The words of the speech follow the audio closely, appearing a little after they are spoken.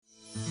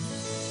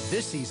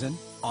This season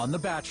on The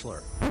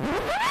Bachelor.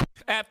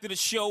 After the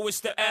show, it's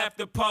the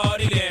after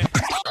party then.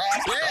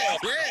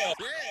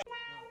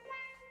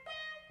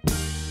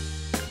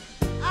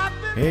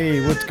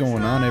 Hey, what's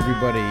going on,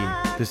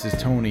 everybody? This is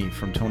Tony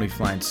from Tony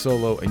Flying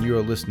Solo, and you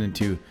are listening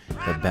to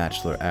The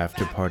Bachelor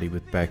After Party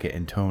with Becca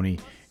and Tony.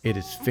 It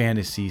is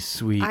Fantasy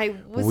Suite I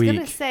was week.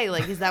 gonna say,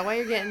 like, is that why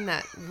you're getting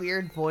that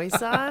weird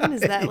voice on?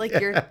 Is that like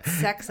your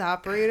sex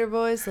operator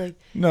voice? Like,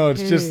 No, it's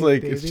hey, just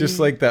like baby. it's just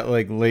like that,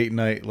 like late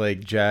night,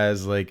 like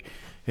jazz, like,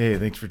 hey,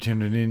 thanks for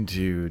tuning in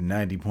to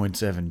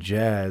 90.7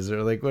 Jazz,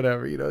 or like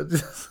whatever, you know. It's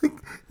just like,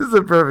 this is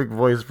a perfect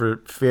voice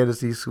for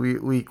Fantasy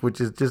Suite week, which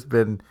has just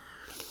been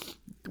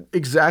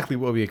exactly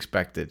what we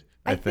expected.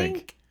 I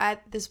think.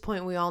 At this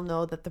point, we all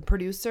know that the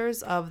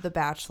producers of The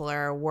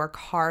Bachelor work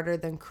harder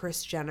than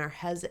Kris Jenner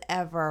has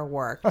ever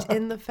worked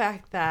in the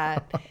fact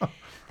that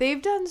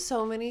they've done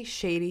so many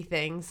shady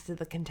things to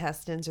the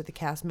contestants or the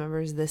cast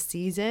members this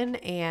season,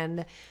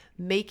 and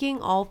making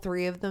all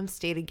three of them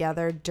stay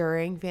together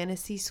during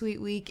Fantasy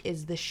Suite Week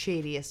is the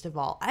shadiest of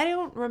all. I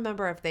don't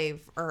remember if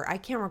I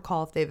can't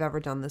recall if they've ever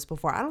done this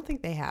before. I don't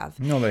think they have.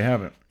 No, they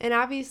haven't. And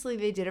obviously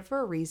they did it for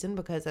a reason,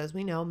 because as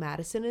we know,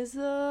 Madison is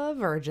a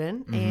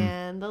virgin,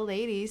 and the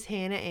ladies,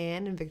 Hannah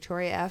Ann and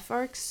Victoria F,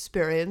 are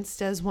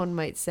experienced, as one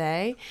might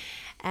say.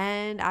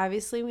 And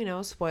obviously we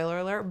know, spoiler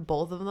alert,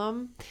 both of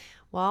them,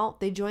 well,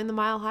 they joined the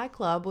Mile High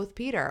Club with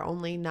Peter,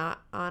 only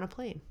not on a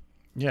plane.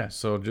 Yeah,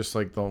 so just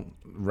like the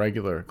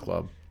regular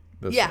club,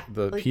 the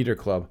like, Peter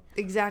Club.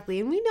 Exactly.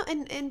 And we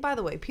know, and by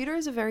the way, Peter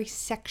is a very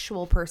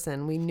sexual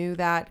person. We knew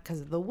that because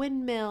of the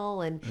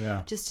windmill and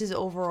just his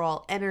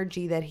overall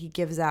energy that he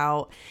gives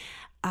out.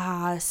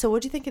 So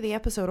what do you think of the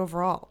episode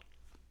overall?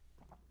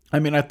 I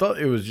mean, I thought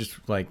it was just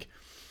like,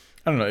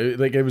 I don't know,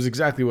 it was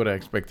exactly what I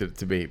expected it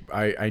to be.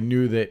 I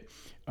knew that,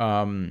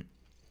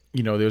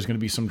 there was going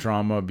to be some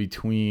drama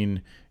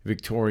between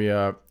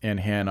Victoria and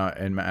Hannah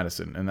and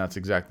Madison, and that's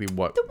exactly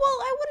what. Well,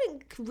 I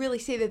wouldn't really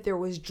say that there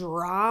was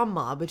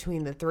drama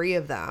between the three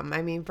of them.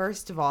 I mean,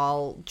 first of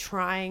all,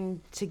 trying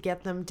to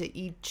get them to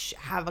each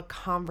have a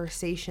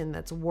conversation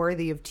that's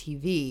worthy of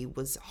TV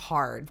was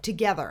hard.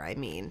 Together, I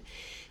mean.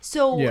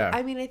 So, yeah.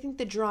 I mean, I think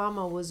the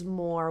drama was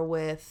more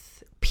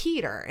with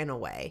Peter in a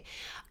way.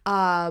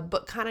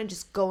 But kind of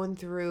just going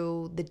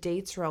through the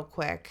dates real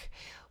quick,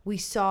 we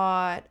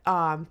saw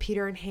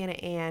Peter and Hannah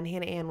Ann.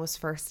 Hannah Ann was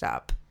first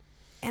up.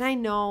 And I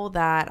know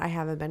that I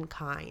haven't been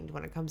kind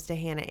when it comes to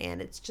Hannah Ann.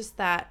 It's just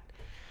that,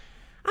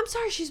 I'm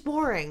sorry, she's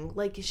boring.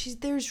 Like,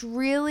 there's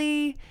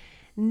really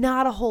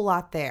not a whole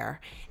lot there.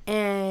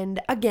 And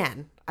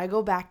again, I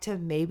go back to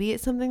maybe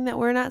it's something that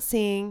we're not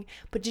seeing.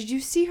 But did you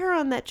see her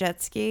on that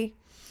jet ski?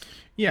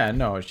 Yeah,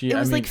 no. It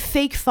was like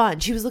fake fun.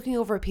 She was looking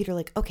over at Peter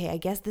like, okay, I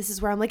guess this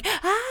is where I'm like,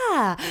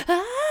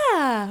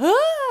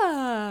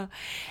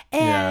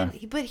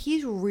 And, but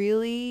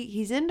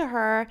he's into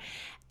her.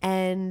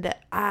 And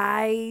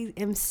I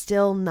am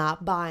still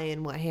not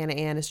buying what Hannah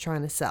Ann is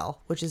trying to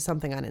sell, which is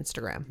something on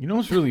Instagram. You know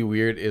what's really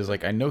weird is,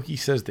 like, I know he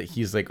says that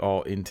he's like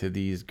all into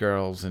these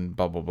girls and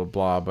blah, blah, blah,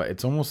 blah. But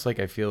it's almost like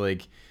I feel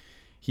like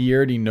he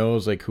already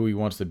knows like who he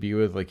wants to be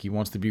with. Like, he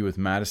wants to be with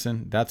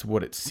Madison. That's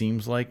what it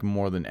seems like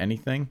more than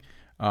anything.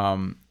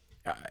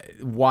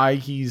 Why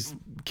he's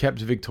kept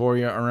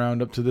Victoria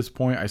around up to this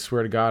point, I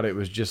swear to God, it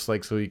was just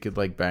like so he could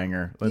like bang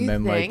her. And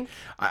then think?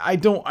 like I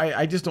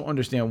just don't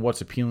understand what's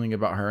appealing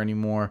about her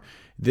anymore.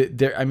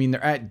 They're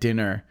at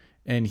dinner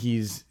and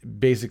he's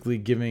basically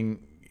giving,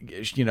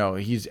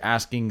 he's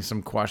asking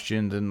some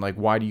questions and like,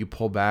 why do you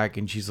pull back?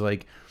 And she's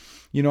like,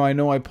 I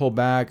know I pull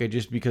back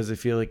just because I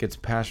feel like it's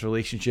past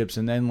relationships.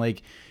 And then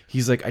like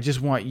he's like, I just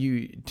want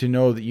you to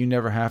know that you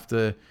never have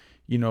to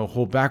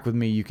hold back with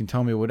me. You can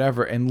tell me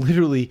whatever. And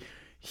literally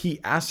he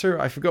asked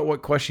her, I forgot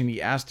what question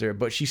he asked her,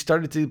 but she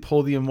started to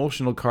pull the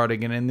emotional card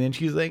again. And then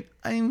she's like,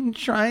 I'm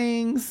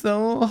trying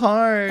so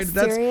hard.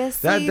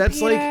 Seriously,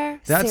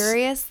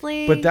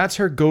 seriously? But that's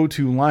her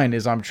go-to line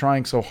is I'm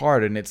trying so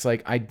hard. And it's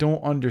like, I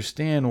don't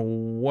understand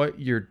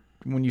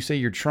when you say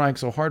you're trying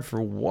so hard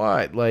for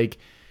what? Like,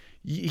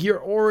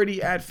 you're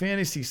already at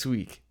Fantasy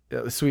Suite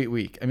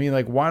Week. I mean,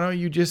 like, why don't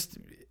you just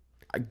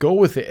go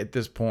with it at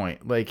this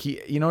point? Like,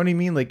 you know what I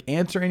mean? Like,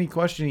 answer any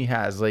question he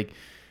has. Like,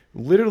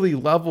 literally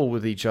level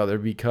with each other.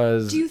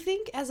 Because do you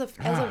think as a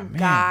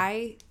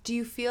guy, do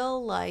you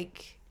feel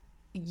like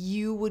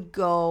you would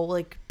go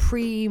like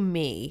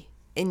pre-me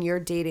in your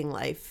dating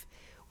life?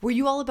 Were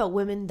you all about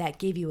women that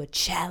gave you a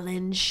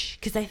challenge?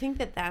 Because I think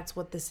that's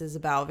what this is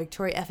about.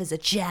 Victoria F is a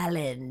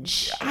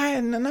challenge.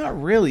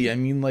 Not really. I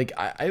mean, like,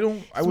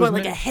 It's more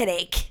like a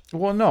headache.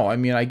 Well, no. I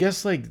mean, I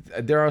guess, like,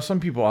 there are some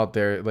people out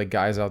there, like,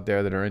 guys out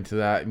there that are into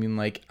that. I mean,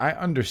 like, I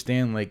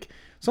understand, like,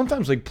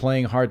 sometimes, like,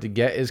 playing hard to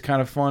get is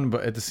kind of fun.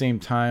 But at the same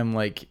time,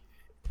 like,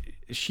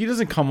 she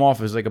doesn't come off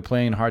as, like, a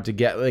playing hard to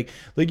get. Like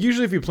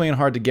usually if you're playing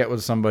hard to get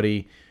with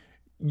somebody,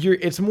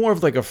 it's more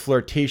of, like, a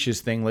flirtatious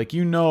thing. Like,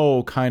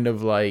 kind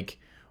of, like,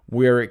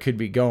 where it could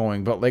be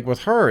going. But like with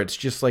her, it's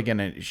just like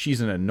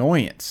she's an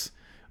annoyance.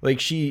 Like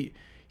he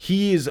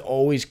he is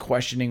always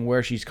questioning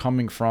where she's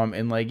coming from.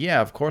 And like,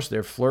 yeah, of course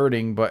they're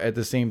flirting, but at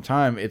the same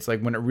time, it's like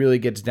when it really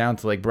gets down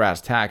to like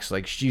brass tacks,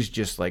 like she's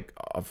just like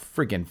a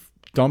freaking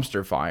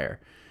dumpster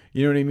fire.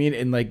 You know what I mean?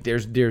 And like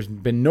there's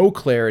been no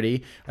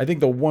clarity. I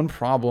think the one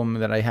problem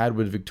that I had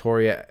with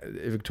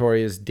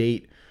Victoria's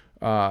date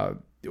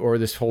or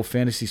this whole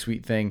fantasy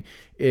suite thing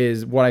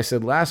is what I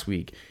said last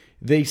week.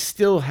 They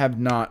still have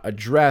not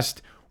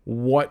addressed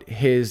what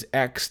his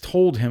ex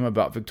told him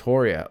about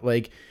Victoria.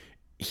 Like,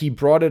 he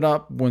brought it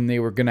up when they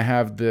were going to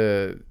have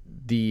the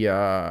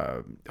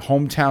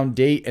hometown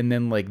date, and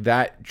then like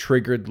that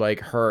triggered like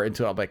her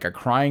into like a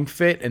crying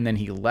fit, and then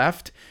he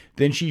left.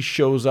 Then she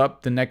shows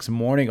up the next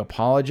morning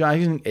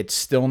apologizing. It's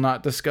still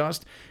not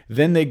discussed.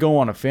 Then they go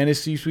on a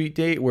fantasy suite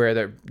date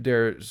where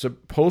they're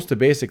supposed to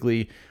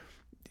basically,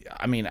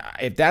 I mean,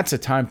 if that's a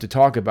time to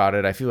talk about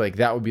it, I feel like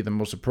that would be the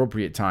most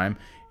appropriate time.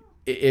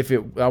 If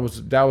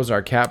that was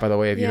our cat, by the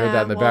way, if you heard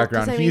that in the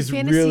background. He's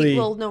really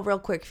real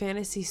quick.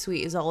 Fantasy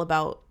suite is all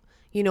about,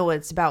 you know what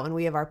it's about, when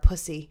we have our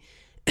pussy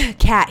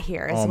cat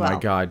here as well. Oh my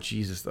God,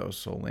 Jesus, that was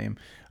so lame.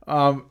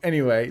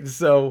 Anyway,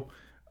 so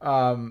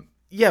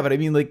yeah, but I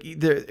mean, like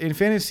in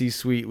Fantasy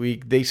Suite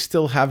Week, they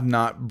still have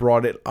not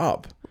brought it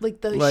up.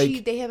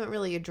 They haven't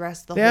really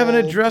addressed the they whole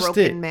haven't addressed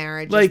broken it.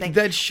 marriage Like thing.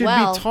 that should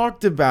be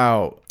talked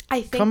about.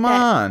 I think Come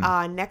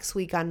on. Next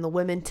week on the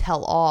Women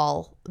Tell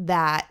All,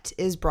 that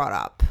is brought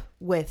up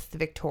with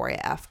Victoria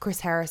F.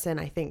 Chris Harrison,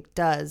 I think,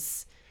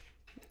 does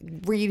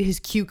read his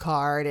cue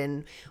card,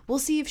 and we'll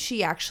see if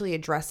she actually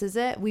addresses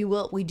it.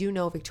 We do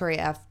know Victoria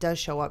F. does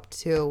show up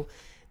to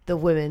the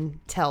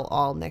Women Tell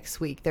All next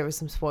week. There was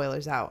some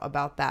spoilers out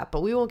about that,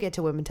 but we won't get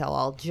to Women Tell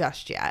All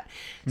just yet.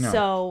 No.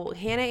 So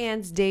Hannah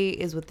Ann's date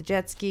is with the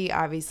jet ski.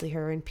 Obviously,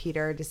 her and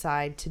Peter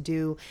decide to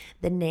do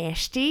the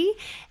nasty,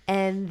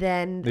 and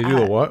then they do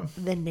the what?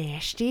 The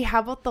nasty. How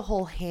about the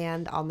whole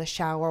hand on the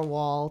shower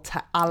wall,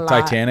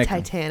 Titanic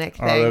thing?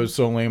 Oh, that was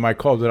so lame. I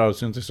called it out as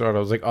soon as I started.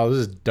 I was like, oh, this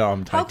is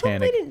dumb. Titanic. How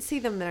come we didn't see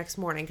them the next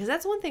morning? Because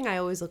that's one thing I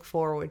always look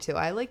forward to.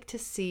 I like to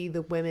see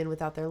the women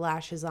without their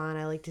lashes on.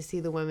 I like to see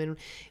the women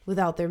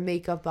without their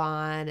makeup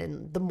on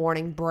and the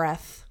morning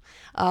breath.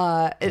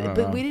 But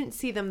we didn't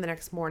see them the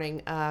next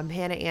morning.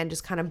 Hannah Ann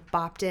just kind of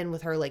bopped in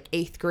with her like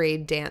 8th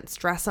grade dance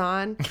dress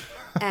on.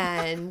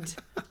 And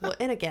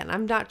again,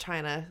 I'm not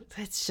trying to,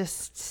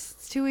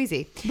 it's too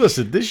easy.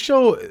 Listen, this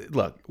show,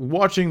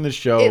 watching the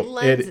show, it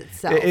lends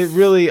itself. It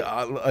really,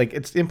 like,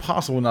 it's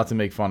impossible not to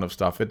make fun of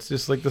stuff. It's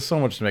just like, there's so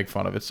much to make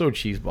fun of. It's so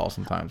cheeseball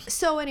sometimes.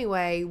 So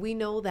anyway, we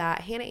know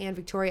that Hannah Ann,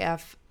 Victoria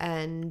F.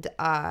 and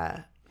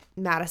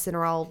Madison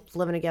are all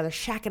living together,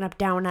 shacking up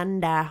down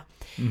under.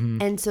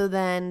 Mm-hmm. And so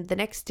then the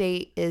next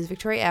date is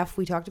Victoria F.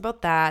 We talked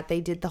about that.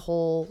 They did the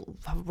whole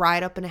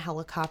ride up in a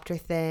helicopter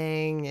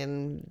thing,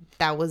 and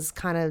that was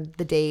kind of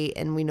the date,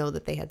 and we know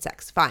that they had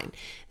sex. Fine.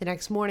 The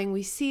next morning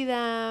we see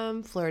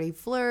them,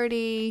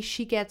 flirty.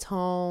 She gets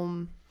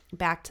home,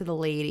 back to the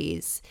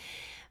ladies.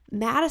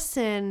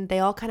 Madison, they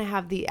all kind of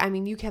have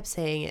you kept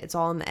saying it. It's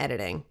all in the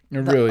editing. It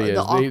really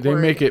is. They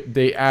make it,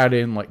 they add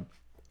in like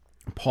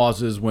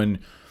pauses when,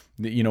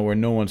 where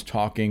no one's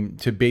talking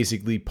to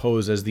basically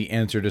pose as the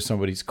answer to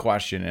somebody's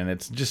question. And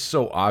it's just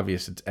so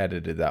obvious it's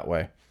edited that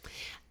way.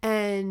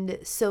 And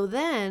so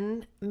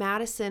then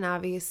Madison,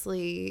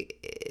 obviously,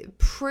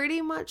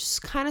 pretty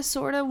much kind of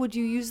sort of, would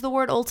you use the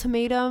word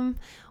ultimatum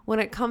when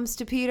it comes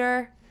to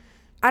Peter?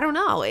 I don't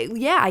know.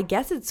 Yeah, I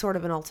guess it's sort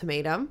of an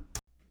ultimatum.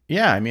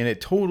 Yeah, I mean, it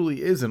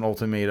totally is an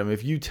ultimatum.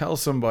 If you tell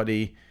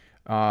somebody,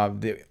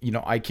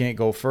 I can't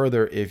go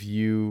further if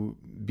you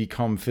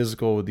become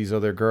physical with these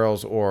other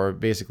girls or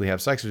basically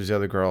have sex with these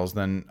other girls,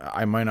 then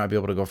I might not be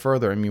able to go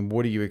further. I mean,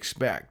 what do you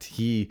expect?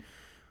 He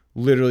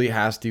literally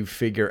has to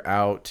figure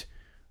out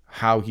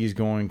how he's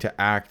going to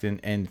act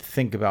and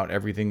think about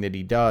everything that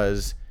he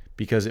does,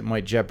 because it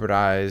might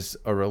jeopardize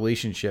a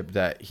relationship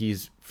that he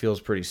feels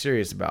pretty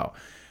serious about.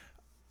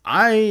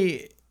 I'm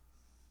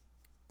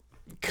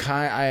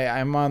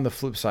on the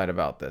flip side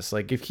about this.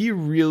 Like, if he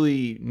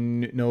really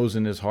knows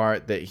in his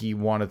heart that he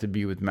wanted to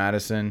be with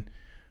Madison,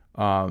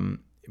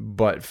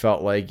 but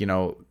felt like,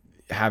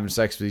 having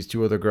sex with these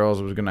two other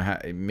girls was going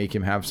to make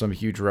him have some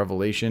huge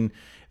revelation,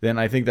 then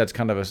I think that's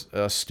kind of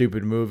a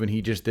stupid move. And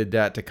he just did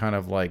that to kind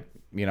of like,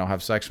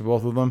 have sex with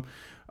both of them.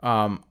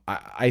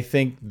 I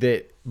think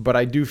that, but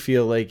I do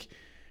feel like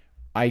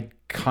I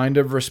kind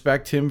of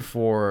respect him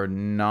for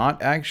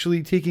not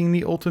actually taking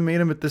the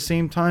ultimatum at the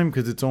same time,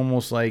 because it's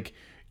almost like,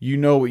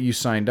 what you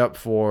signed up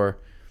for.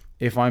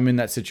 If I'm in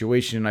that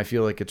situation and I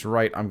feel like it's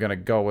right, I'm going to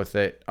go with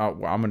it.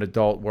 I'm an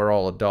adult. We're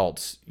all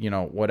adults,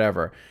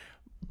 whatever.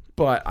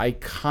 But I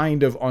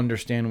kind of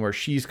understand where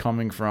she's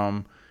coming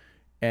from.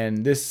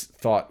 And this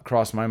thought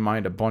crossed my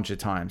mind a bunch of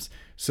times.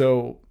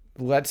 So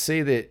let's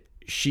say that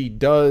she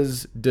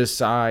does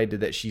decide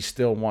that she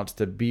still wants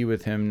to be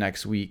with him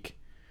next week.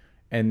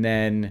 And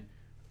then,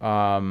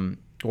 or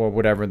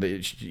whatever,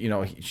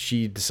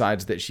 she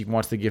decides that she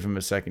wants to give him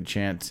a second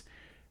chance.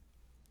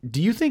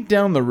 Do you think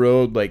down the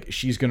road, like,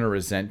 she's going to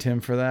resent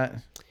him for that?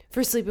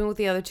 For sleeping with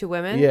the other two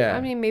women? Yeah.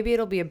 I mean, maybe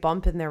it'll be a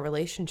bump in their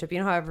relationship. You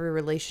know how every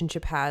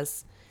relationship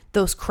has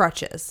those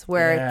crutches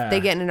where Yeah. they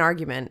get in an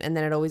argument and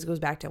then it always goes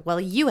back to,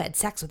 well, you had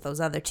sex with those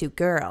other two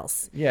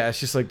girls. Yeah, it's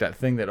just like that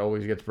thing that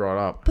always gets brought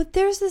up. But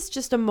there's this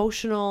just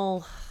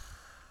emotional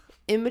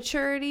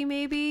immaturity,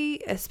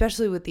 maybe,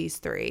 especially with these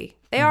three.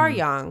 They are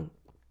young.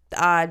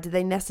 Do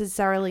they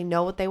necessarily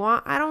know what they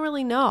want? I don't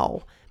really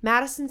know.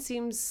 Madison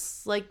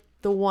seems like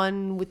the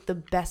one with the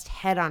best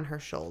head on her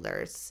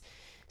shoulders.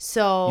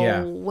 So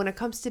Yeah. when it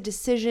comes to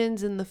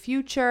decisions in the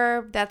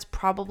future, that's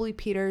probably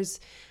Peter's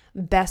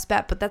best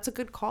bet. But that's a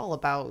good call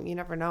about, you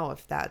never know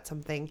if that's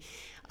something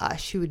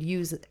she would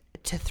use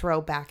to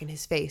throw back in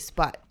his face.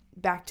 But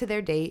back to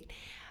their date,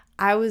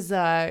 I was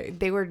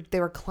they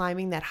were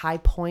climbing that high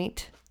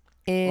point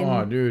in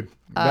Oh, dude,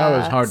 that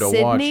was hard to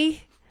Sydney.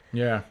 watch.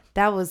 Yeah.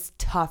 That was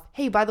tough.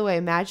 Hey, by the way,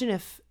 imagine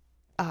if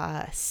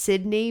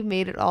Sydney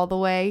made it all the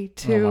way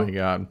to Oh my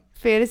God.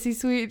 Fantasy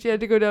Suite. You had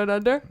to go down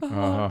under to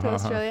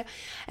Australia.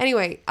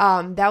 Anyway,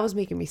 that was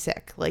making me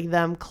sick. Like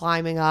them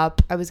climbing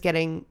up. I was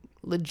getting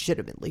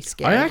legitimately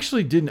scared. I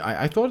actually didn't.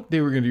 I thought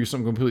they were going to do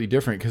something completely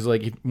different because,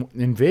 like,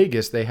 in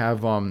Vegas they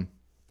have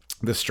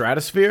the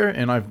Stratosphere,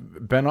 and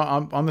I've been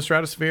on the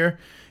Stratosphere,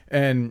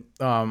 and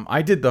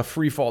I did the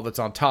free fall that's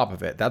on top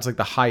of it. That's like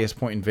the highest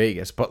point in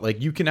Vegas. But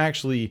like, you can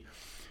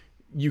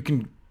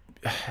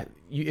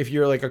if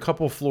you're like a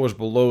couple floors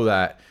below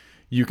that,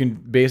 you can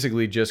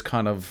basically just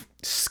kind of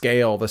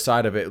scale the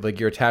side of it. Like,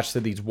 you're attached to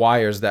these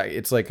wires that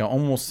it's like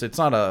it's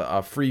not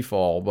a free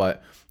fall,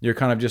 but you're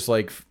kind of just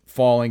like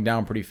falling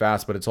down pretty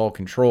fast, but it's all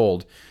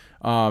controlled.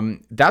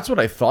 That's what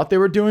I thought they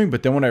were doing.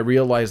 But then when I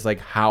realized like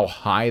how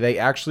high they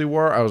actually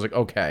were, I was like,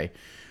 okay.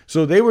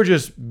 So they were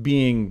just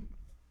being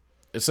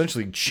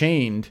essentially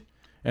chained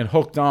and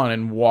hooked on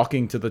and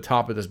walking to the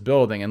top of this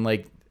building. And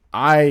like,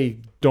 I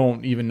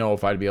don't even know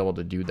if I'd be able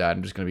to do that.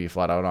 I'm just going to be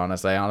flat out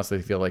honest. I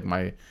honestly feel like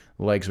my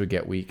legs would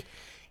get weak.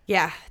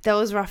 Yeah, that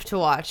was rough to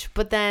watch.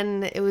 But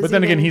then it was. But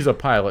then again, he's a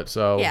pilot,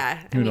 so yeah.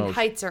 I who mean, knows?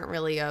 heights aren't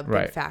really a big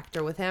Right.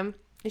 factor with him.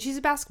 And she's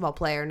a basketball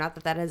player. Not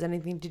that that has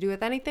anything to do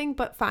with anything,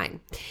 but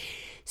fine.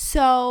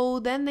 So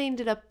then they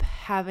ended up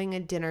having a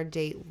dinner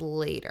date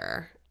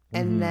later.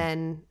 And Mm-hmm.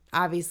 then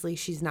obviously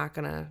she's not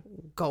going to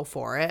go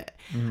for it.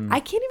 I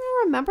can't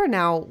even remember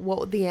now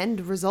what the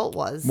end result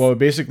was. Well,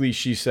 basically,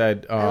 she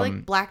said I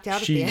like blacked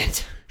out at the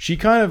end. She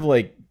kind of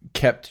like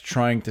kept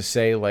trying to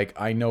say like,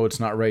 I know it's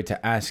not right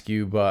to ask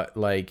you, but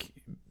like,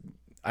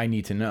 I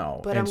need to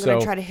know. But And I'm going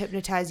to so- try to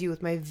hypnotize you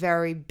with my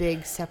very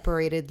big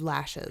separated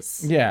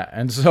lashes. Yeah,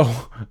 and so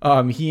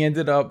he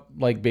ended up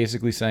like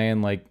basically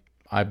saying like,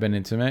 I've been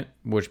intimate,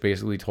 which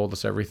basically told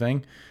us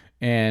everything.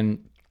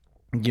 And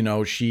you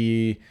know,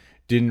 she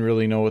didn't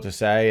really know what to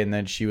say, and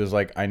then she was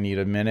like, I need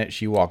a minute.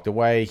 She walked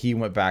away. He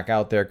went back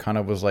out there, kind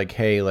of was like,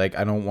 hey, like,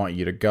 I don't want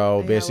you to go. Yeah, a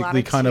lot basically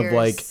of kind of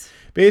tears.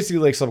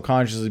 like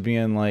subconsciously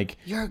being like,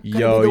 You're gonna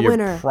yo, be the you're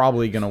winner.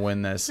 probably gonna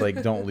win this,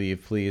 like, don't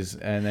leave, please.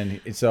 And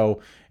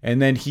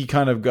then he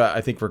kind of got,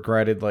 I think,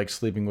 regretted like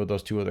sleeping with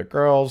those two other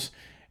girls.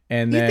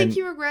 And You then think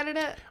he regretted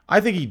it? I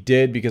think he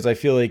did, because I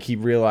feel like he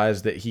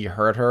realized that he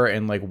hurt her,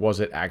 and like,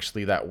 was it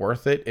actually that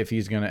worth it if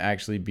he's going to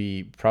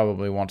actually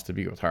probably wants to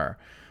be with her?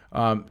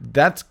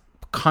 That's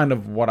kind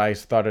of what I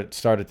started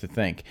to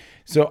think.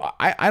 So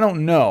I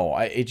don't know.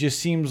 It just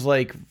seems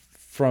like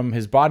from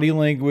his body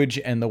language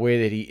and the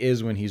way that he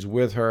is when he's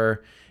with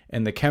her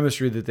and the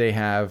chemistry that they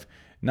have,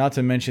 not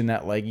to mention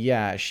that, like,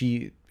 yeah,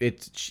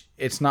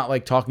 it's not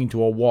like talking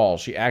to a wall.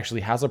 She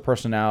actually has a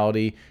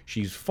personality.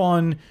 She's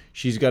fun.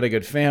 She's got a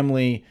good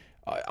family,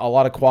 a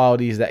lot of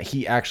qualities that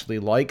he actually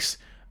likes.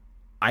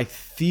 I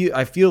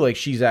feel like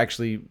she's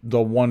actually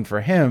the one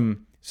for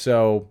him.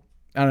 So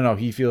I don't know.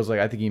 He feels like,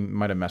 I think he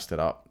might have messed it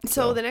up.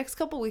 So the next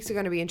couple weeks are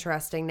going to be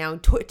interesting. Now,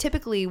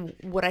 typically,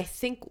 what I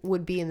think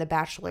would be in The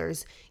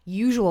Bachelor's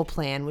usual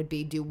plan would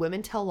be do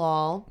Women Tell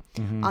All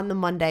on the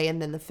Monday and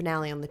then the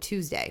finale on the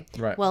Tuesday.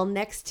 Right. Well,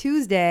 next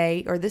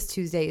Tuesday, or this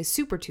Tuesday, is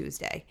Super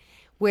Tuesday,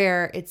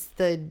 where it's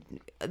the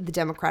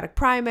Democratic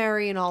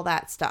primary and all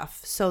that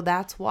stuff. So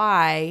that's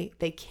why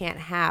they can't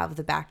have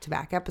the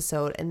back-to-back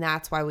episode, and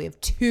that's why we have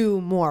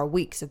 2 more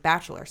weeks of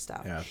Bachelor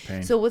stuff. Yeah,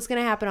 pain. So what's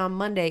going to happen on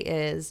Monday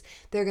is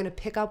they're going to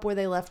pick up where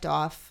they left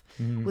off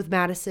with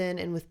Madison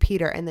and with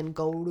Peter, and then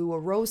go to a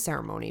rose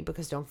ceremony,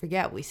 because don't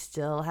forget, we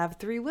still have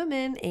 3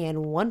 women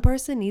and 1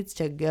 person needs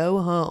to go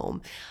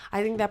home.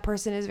 I think that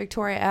person is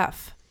Victoria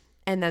F.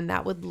 And then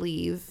that would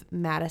leave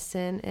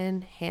Madison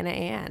and Hannah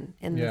Ann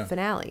in the Yeah.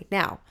 finale.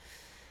 Now,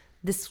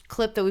 this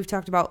clip that we've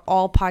talked about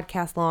all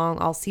podcast long,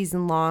 all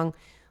season long,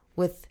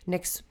 with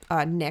Nick,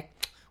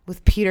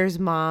 with Peter's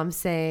mom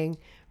saying,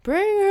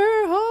 "Bring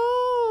her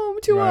home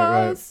to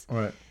us."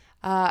 Right.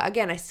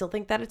 Again, I still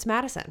think that it's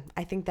Madison.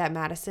 I think that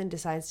Madison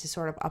decides to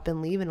sort of up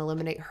and leave and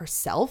eliminate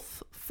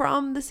herself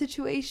from the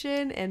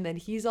situation, and then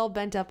he's all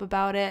bent up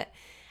about it,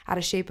 out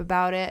of shape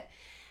about it.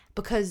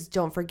 Because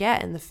don't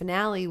forget, in the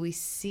finale, we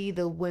see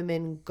the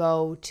women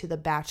go to the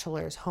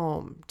Bachelor's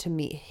home to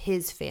meet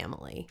his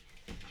family.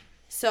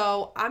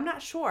 So I'm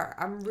not sure.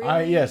 I'm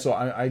really So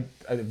I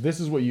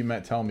this is what you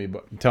meant. Tell me,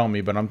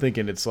 but I'm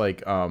thinking it's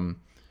like,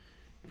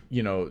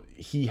 you know,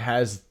 he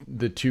has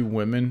the 2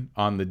 women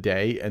on the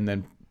day, and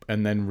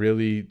and then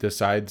really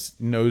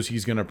knows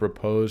he's going to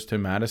propose to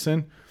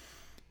Madison.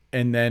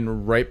 And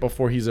then right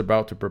before he's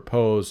about to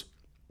propose,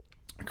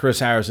 Chris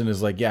Harrison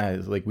is like, yeah,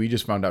 like we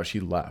just found out she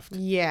left.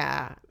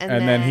 Yeah.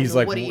 And then he's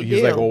like, what do you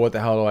do? well, what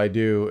the hell do I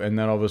do? And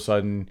then all of a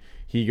sudden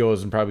he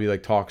goes and probably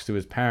like talks to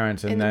his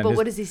parents. And then, but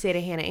what does he say to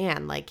Hannah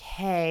Ann? Like,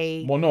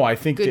 hey. Well, no, I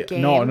think good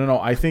game. no.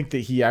 I think that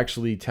he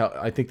actually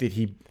I think that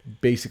he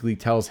basically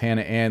tells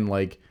Hannah Ann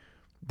like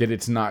that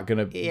it's not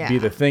gonna be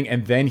the thing.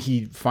 And then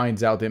he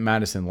finds out that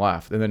Madison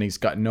left, and then he's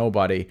got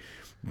nobody.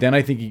 Then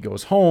I think he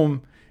goes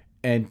home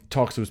and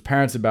talks to his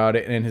parents about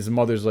it, and his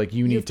mother's like,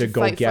 you need to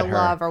go fight get for her.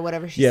 Love or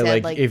whatever she yeah,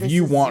 said. like this if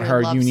you is want your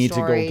her, love you need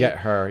story. to go get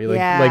her.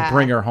 Like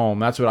bring her home.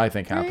 That's what I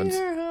think happens.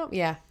 Bring her home.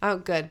 Yeah. Oh,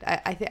 good.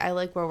 I think I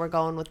like where we're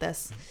going with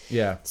this.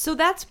 Yeah. So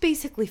that's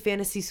basically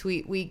Fantasy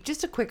Suite Week.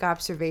 Just a quick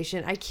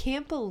observation. I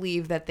can't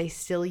believe that they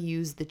still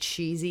use the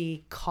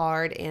cheesy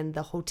card and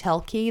the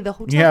hotel key. The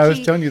hotel key. I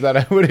was telling you that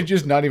I would have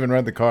just not even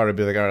read the card. I'd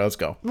be like, all right, let's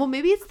go. Well,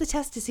 maybe it's the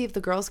test to see if the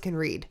girls can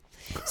read.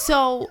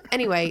 So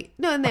anyway,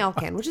 no, and they all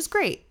can, which is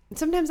great.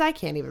 Sometimes I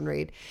can't even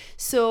read.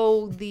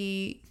 So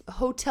the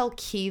hotel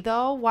key,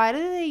 though, why do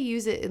they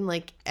use it in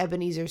like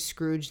Ebenezer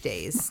Scrooge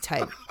days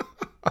type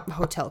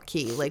hotel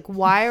key? Like,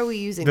 why are we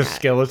using The that?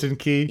 skeleton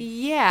key?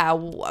 Yeah,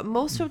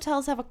 most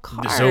hotels have a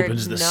card. This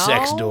opens the no?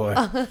 sex door.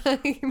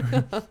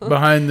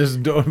 Behind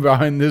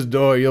this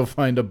door, you'll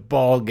find a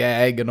ball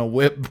gag and a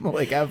whip.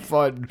 Like, have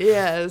fun.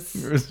 Yes.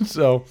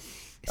 So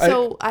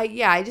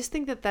I just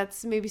think that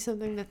that's maybe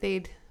something that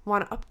they'd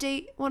want to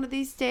update one of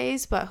these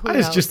days, but who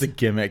knows? It's just a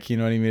gimmick, you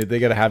know what I mean? They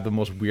got to have the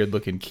most weird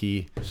looking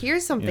key.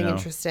 Here's something you know?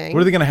 interesting.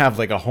 What are they going to have,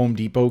 like a Home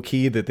Depot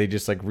key that they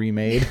just like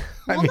remade?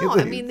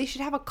 I mean, they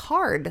should have a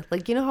card.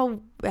 Like, you know how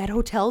at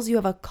hotels you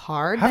have a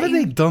card? Haven't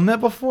they done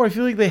that before? I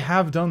feel like they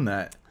have done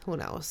that. Who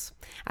knows?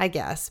 I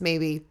guess,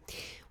 maybe.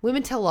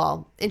 Women Tell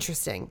All.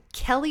 Interesting.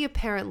 Kelly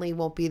apparently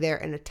won't be there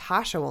and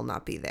Natasha will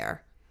not be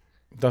there.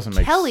 Doesn't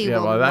make sense. Kelly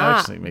will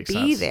not makes be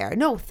sense. there.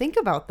 No, think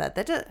about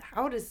that.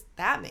 How does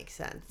that make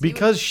sense?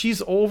 Because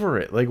she's over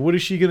it. Like, what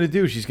is she gonna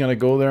do? She's gonna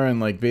go there and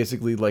like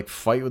basically like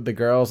fight with the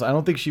girls. I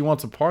don't think she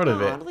wants a part of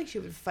it. I don't think she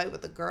would fight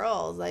with the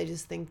girls. I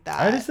just think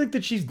that. I just think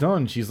that she's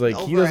done. She's like,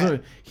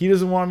 Over he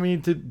doesn't want me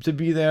to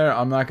be there.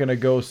 I'm not gonna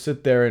go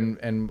sit there and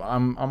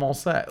I'm all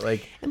set.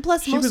 Like, and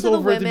plus, she most was of the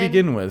over it to women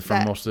begin with for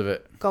that most of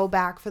it. Go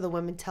back for the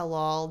Women Tell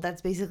All.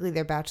 That's basically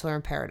their Bachelor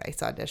in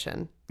Paradise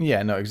audition.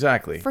 Yeah, no,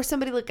 exactly. For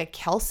somebody like a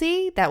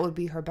Kelsey, that would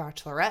be her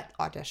Bachelorette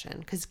audition.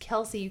 Because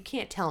Kelsey, you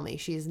can't tell me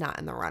she's not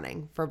in the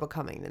running for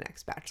becoming the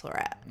next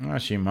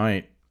Bachelorette. She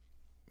might.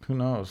 Who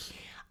knows?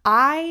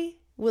 I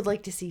would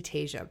like to see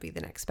Tasia be the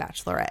next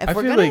Bachelorette. I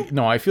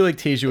feel like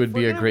Tasia would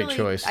be a great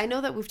choice. I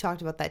know that we've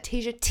talked about that.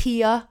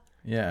 Tia.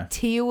 Yeah.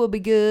 Tia will be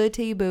good.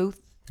 Tia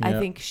Booth. Yep. I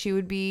think she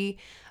would be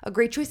a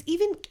great choice.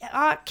 Even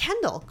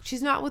Kendall.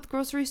 She's not with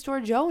Grocery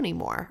Store Joe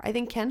anymore. I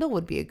think Kendall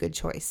would be a good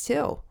choice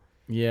too.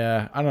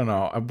 Yeah, I don't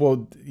know.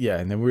 Well, yeah,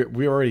 and then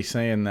we're already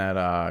saying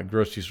that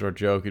Grocery Store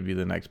Joe could be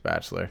the next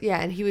Bachelor. Yeah,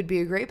 and he would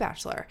be a great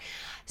Bachelor.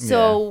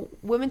 So,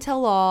 Women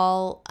Tell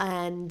All,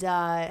 and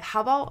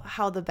how about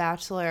how The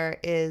Bachelor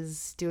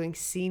is doing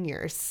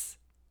seniors?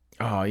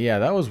 Oh, yeah,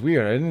 that was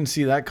weird. I didn't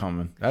see that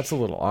coming. That's a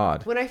little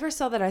odd. When I first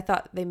saw that, I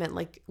thought they meant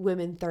like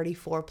women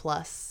 34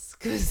 plus,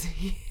 because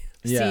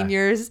Yeah.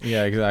 seniors.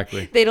 Yeah,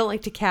 exactly. They don't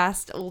like to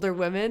cast older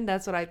women.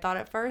 That's what I thought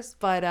at first.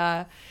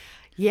 But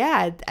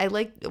yeah, I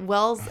like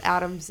Wells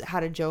Adams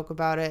had a joke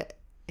about it.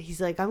 He's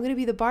like, I'm going to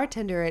be the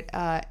bartender at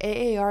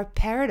AAR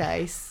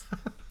Paradise.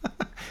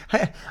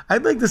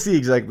 I'd like to see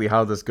exactly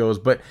how this goes,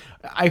 but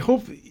I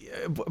hope.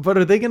 But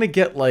are they going to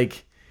get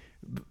like,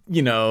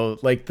 you know,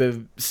 like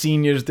the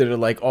seniors that are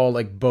like all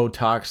like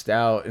Botoxed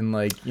out and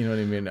like, you know what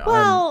I mean?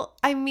 Well,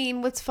 I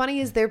mean, what's funny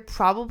is they're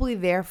probably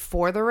there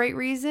for the right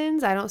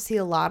reasons. I don't see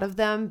a lot of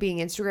them being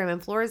Instagram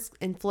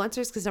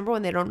influencers because number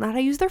one, they don't know how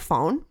to use their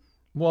phone.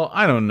 Well,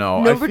 I don't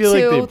know. Number I feel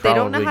two, like they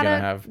don't know how to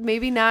have.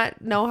 maybe not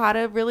know how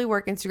to really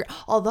work Instagram.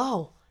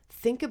 Although,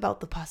 think about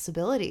the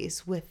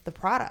possibilities with the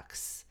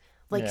products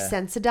like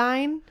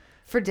Sensodyne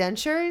for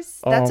dentures.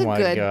 That's oh a my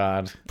good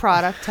God.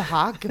 product to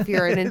hawk if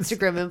you're an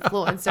Instagram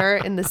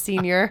influencer in the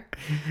senior.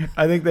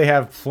 I think they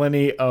have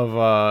plenty of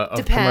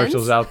Depends.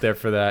 commercials out there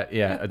for that.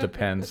 Yeah, it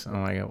depends. Oh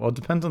my God. Well, it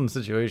depends on the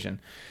situation.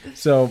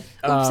 So, Oops,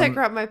 I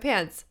grabbed my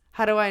pants.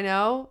 How do I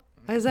know?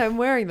 As I'm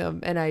wearing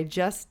them, and I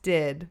just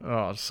did.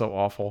 oh, it's so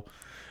awful.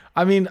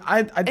 I mean,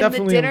 I definitely.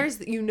 And the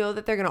dinners, you know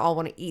that they're going to all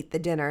want to eat the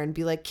dinner and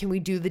be like, can we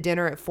do the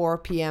dinner at 4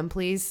 p.m.,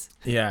 please?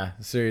 Yeah,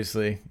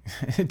 seriously.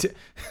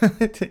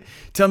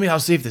 Tell me how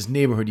safe this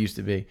neighborhood used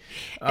to be.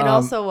 And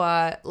also,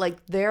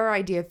 like, their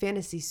idea of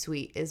Fantasy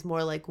Suite is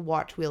more like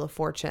watch Wheel of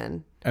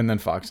Fortune. And then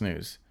Fox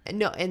News.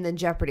 No, and then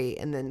Jeopardy,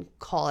 and then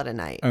call it a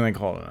night. And then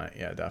call it a night.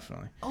 Yeah,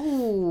 definitely.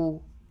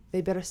 Oh, they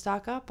better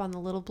stock up on the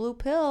little blue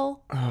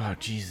pill. Oh,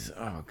 Jesus.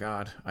 Oh,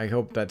 God. I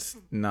hope that's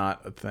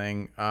not a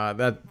thing.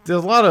 That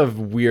there's a lot of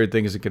weird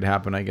things that could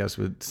happen, I guess,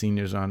 with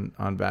seniors on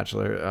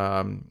Bachelor.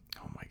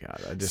 Oh, my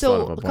God. I just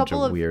thought of a bunch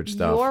of weird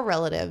stuff. Your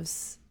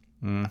relatives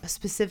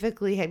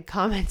specifically had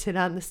commented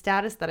on the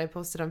status that I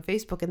posted on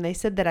Facebook, and they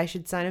said that I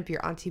should sign up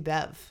your Auntie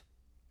Bev.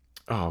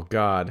 Oh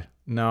God,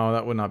 no,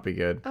 that would not be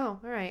good. Oh,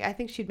 all right. I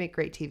think she'd make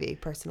great TV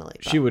personally.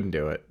 She wouldn't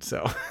do it.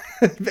 So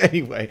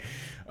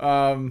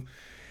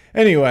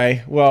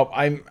anyway, well,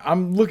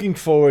 I'm looking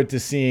forward to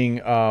seeing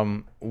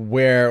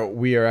where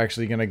we are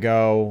actually going to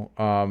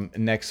go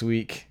next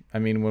week. I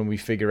mean, when we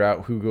figure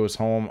out who goes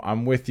home,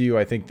 I'm with you.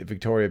 I think that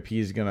Victoria P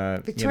is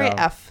gonna Victoria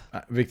F.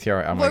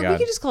 Victoria. Oh my Well, God. we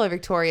can just call her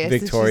Victoria. since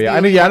she's Victoria. the I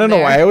only don't know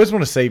one why. I there. always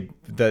want to say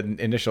the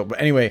initial, but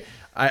anyway,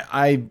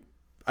 I'd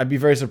be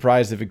very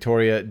surprised if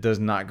Victoria does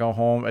not go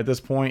home at this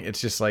point.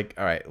 It's just like,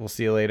 all right, we'll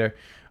see you later,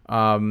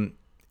 and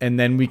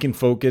then we can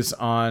focus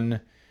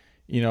on,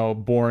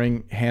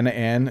 boring Hannah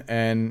Ann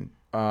and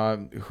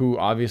who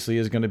obviously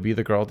is going to be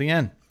the girl at the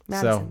end.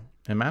 Madison.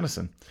 And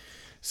Madison.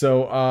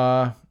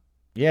 So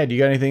yeah, do you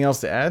got anything else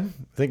to add?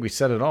 I think we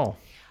said it all.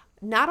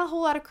 Not a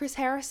whole lot of Chris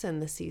Harrison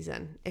this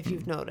season, if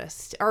you've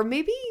noticed. Or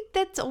maybe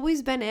that's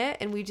always been it,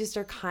 and we just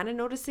are kind of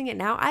noticing it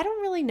now. I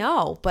don't really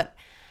know, but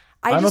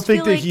I don't just think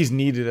feel that like he's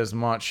needed as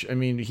much. I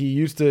mean, he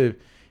used to.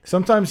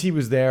 Sometimes he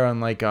was there on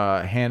like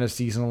Hannah's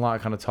season a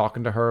lot, kind of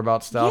talking to her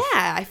about stuff.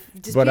 Yeah,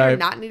 does But Peter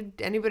not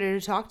need anybody to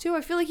talk to?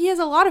 I feel like he has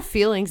a lot of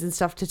feelings and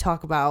stuff to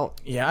talk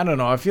about. Yeah, I don't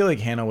know. I feel like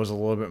Hannah was a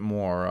little bit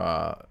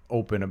more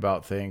open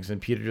about things,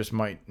 and Peter just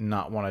might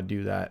not want to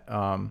do that.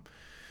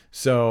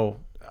 So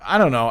I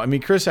don't know. I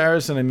mean, Chris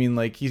Harrison. I mean,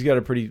 like he's got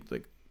a pretty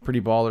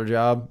baller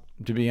job,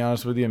 to be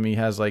honest with you. I mean, he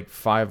has like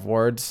 5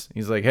 words.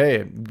 He's like,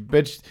 "Hey,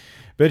 bitch."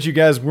 Bet you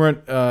guys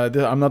weren't.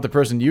 I'm not the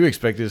person you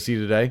expected to see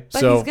today. But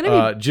So he's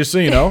gonna be- just so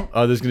you know,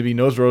 there's going to be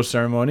no rose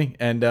ceremony.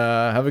 And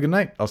have a good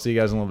night. I'll see you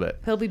guys in a little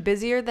bit. He'll be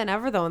busier than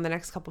ever, though, in the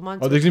next couple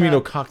months. Oh, there's with going to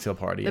be the- no cocktail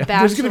party. The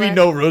There's going to be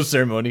Bachelor. no rose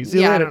ceremony. See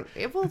you Yeah,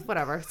 later. well,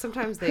 whatever.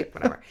 Sometimes they,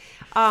 whatever.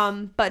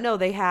 But no,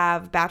 they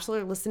have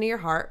Bachelor Listen to Your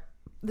Heart,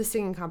 the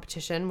singing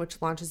competition,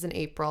 which launches in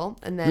April,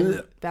 and then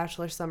Ugh.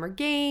 Bachelor Summer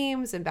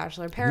Games and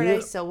Bachelor in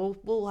Paradise. So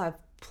we'll have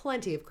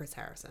plenty of Chris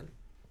Harrison.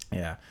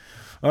 Yeah.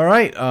 All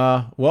right.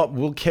 Well,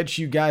 we'll catch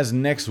you guys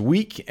next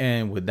week.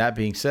 And with that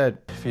being said,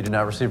 If you did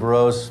not receive a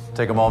rose,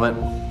 take a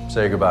moment,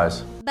 say your goodbyes.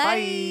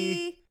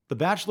 Bye. The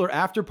Bachelor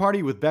After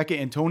Party with Becca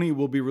and Tony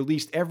will be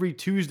released every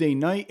Tuesday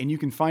night, and you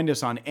can find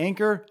us on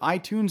Anchor,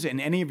 iTunes,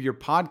 and any of your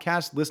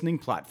podcast listening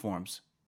platforms.